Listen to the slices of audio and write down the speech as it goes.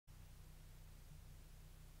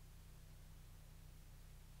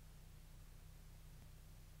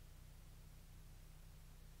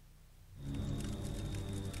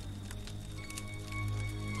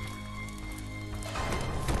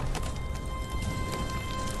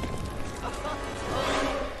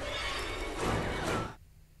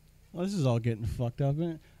Well, this is all getting fucked up.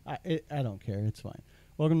 I don't care. It's fine.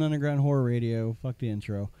 Welcome to Underground Horror Radio. Fuck the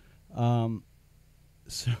intro.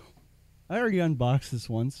 So, I already unboxed this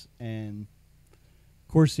once, and of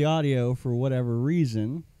course the audio, for whatever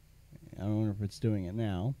reason, I don't know if it's doing it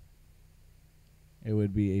now. It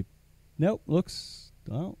would be a... Nope, looks...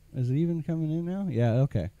 Oh, is it even coming in now? Yeah,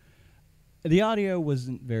 okay. The audio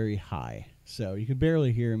wasn't very high, so you could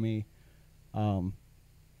barely hear me.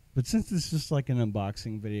 But since it's just like an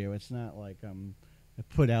unboxing video, it's not like I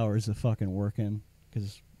put hours of fucking work in,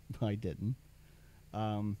 because I didn't.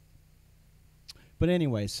 But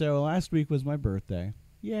anyway, so last week was my birthday.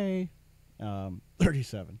 Yay.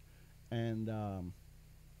 37. And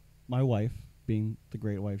my wife, being the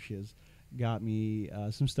great wife she is, got me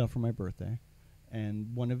some stuff for my birthday.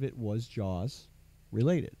 And one of it was Jaws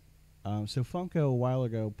related. So Funko a while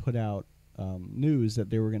ago put out news that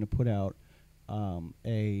they were going to put out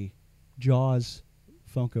a Jaws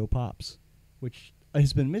Funko Pops, which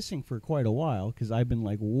has been missing for quite a while because I've been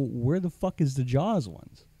like, where the fuck is the Jaws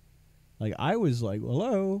ones? Like, I was like,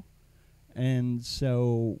 hello? And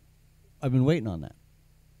so I've been waiting on that.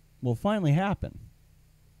 Well, it finally happened.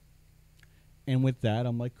 And with that,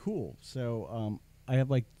 I'm like, cool. So I have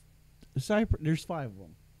like, there's 5 of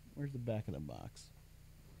them. Where's the back of the box?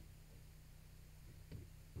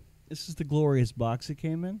 This is the glorious box it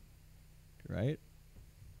came in, right?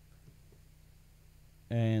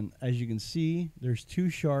 And as you can see, there's 2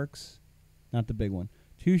 sharks, not the big one,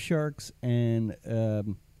 2 sharks, and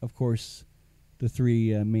of course, the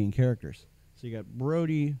 3 main characters. So you got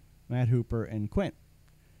Brody, Matt Hooper, and Quint,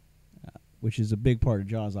 which is a big part of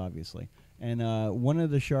Jaws, obviously. And one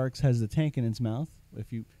of the sharks has the tank in its mouth.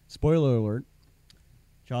 If you spoiler alert,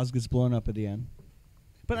 Jaws gets blown up at the end.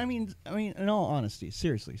 But I mean, in all honesty,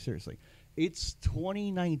 seriously, it's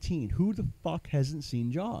 2019. Who the fuck hasn't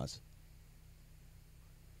seen Jaws?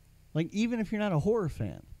 Like, even if you're not a horror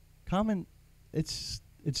fan, it's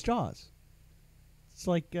Jaws. It's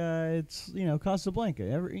like it's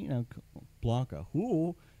Casablanca. Blanca.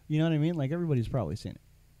 Who? You know what I mean? Like, everybody's probably seen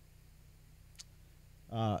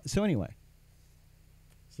it. So anyway,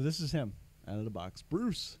 so this is him out of the box,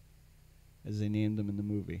 Bruce, as they named him in the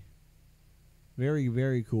movie. Very,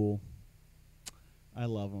 very cool. I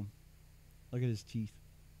love him. Look at his teeth.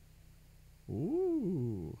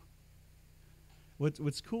 Ooh.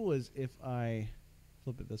 What's cool is if I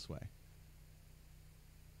flip it this way,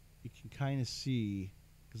 you can kind of see,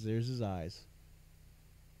 because there's his eyes,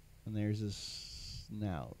 and there's his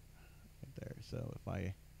snout right there. So if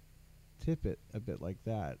I tip it a bit like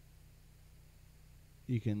that,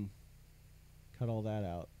 you can cut all that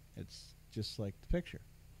out. It's just like the picture.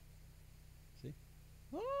 See?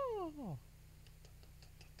 Oh!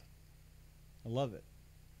 I love it.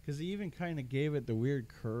 Because he even kind of gave it the weird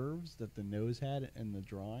curves that the nose had in the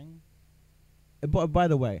drawing. By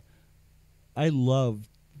the way, I love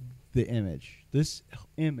the image. This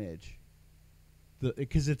image,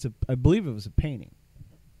 because I believe it was a painting,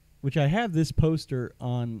 which I have this poster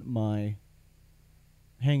on my,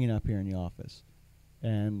 hanging up here in the office.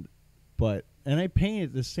 And I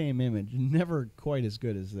painted the same image, never quite as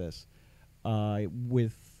good as this,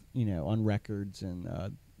 with, on records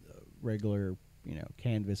and regular,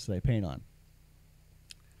 canvas that I paint on.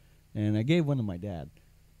 And I gave one to my dad.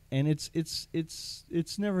 And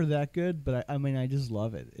it's never that good, but I just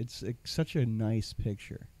love it. It's such a nice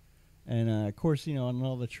picture. And of course, on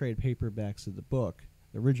all the trade paperbacks of the book,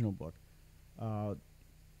 the original book,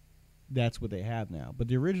 that's what they have now. But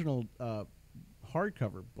the original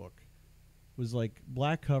hardcover book was like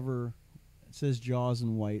black cover. It says Jaws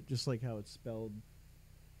in white, just like how it's spelled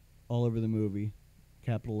all over the movie,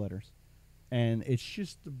 capital letters. And it's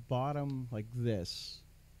just the bottom like this,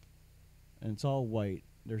 and it's all white.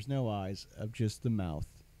 There's no eyes, of just the mouth,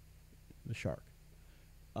 the shark.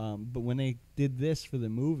 But when they did this for the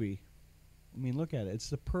movie, look at it. It's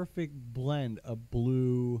the perfect blend of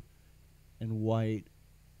blue and white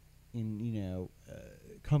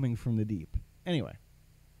coming from the deep. Anyway,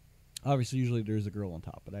 obviously, usually there's a girl on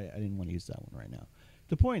top, but I didn't want to use that one right now.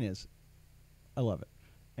 The point is, I love it.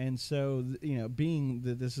 And so, being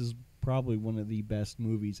that this is probably one of the best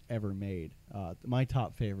movies ever made, my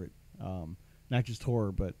top favorite, not just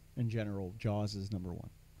horror, but in general, Jaws is number 1.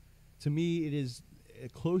 To me, it is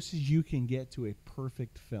as close as you can get to a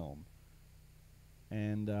perfect film.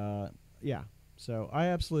 And, yeah, so I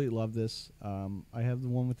absolutely love this. I have the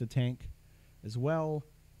one with the tank as well,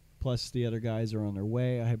 plus the other guys are on their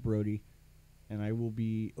way. I have Brody, and I will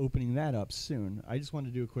be opening that up soon. I just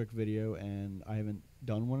wanted to do a quick video, and I haven't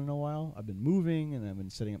done one in a while. I've been moving, and I've been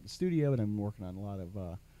setting up the studio, and I've been working on a lot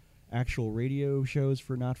of actual radio shows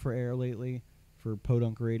for Not For Air lately, for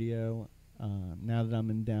Podunk Radio. Now that I'm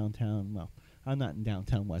in downtown, well, I'm not in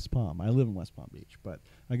downtown West Palm. I live in West Palm Beach, but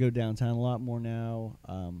I go downtown a lot more now.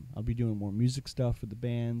 I'll be doing more music stuff with the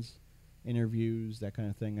bands, interviews, that kind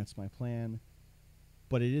of thing. That's my plan.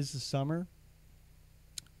 But it is the summer,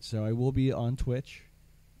 so I will be on Twitch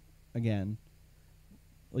again,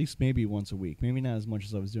 at least maybe once a week. Maybe not as much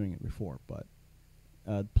as I was doing it before, but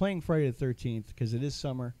playing Friday the 13th, because it is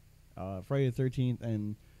summer. Friday the 13th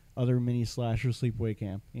and other mini slasher sleepaway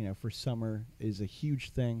camp, for summer is a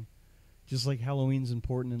huge thing. Just like Halloween's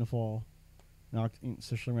important in the fall,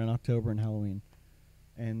 especially around October and Halloween.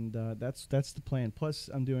 And that's the plan. Plus,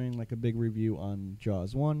 I'm doing like a big review on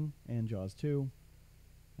Jaws 1 and Jaws 2.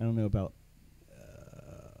 I don't know about...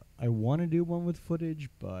 I want to do one with footage,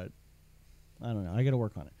 but I don't know. I got to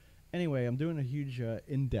work on it. Anyway, I'm doing a huge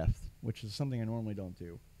in-depth, which is something I normally don't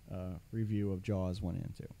do, review of Jaws 1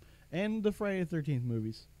 and 2. And the Friday the 13th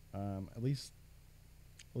movies. At least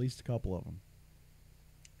a couple of them.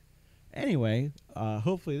 Anyway,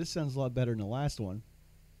 hopefully this sounds a lot better than the last one,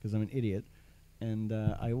 because I'm an idiot. And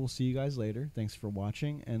I will see you guys later. Thanks for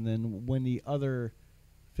watching. And then when the other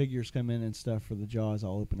figures come in and stuff for the Jaws,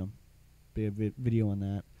 I'll open them. Be a video on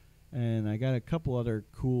that. And I got a couple other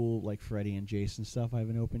cool, like Freddy and Jason stuff I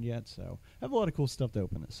haven't opened yet. So I have a lot of cool stuff to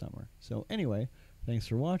open this summer. So anyway, thanks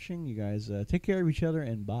for watching. You guys take care of each other,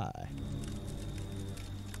 and bye.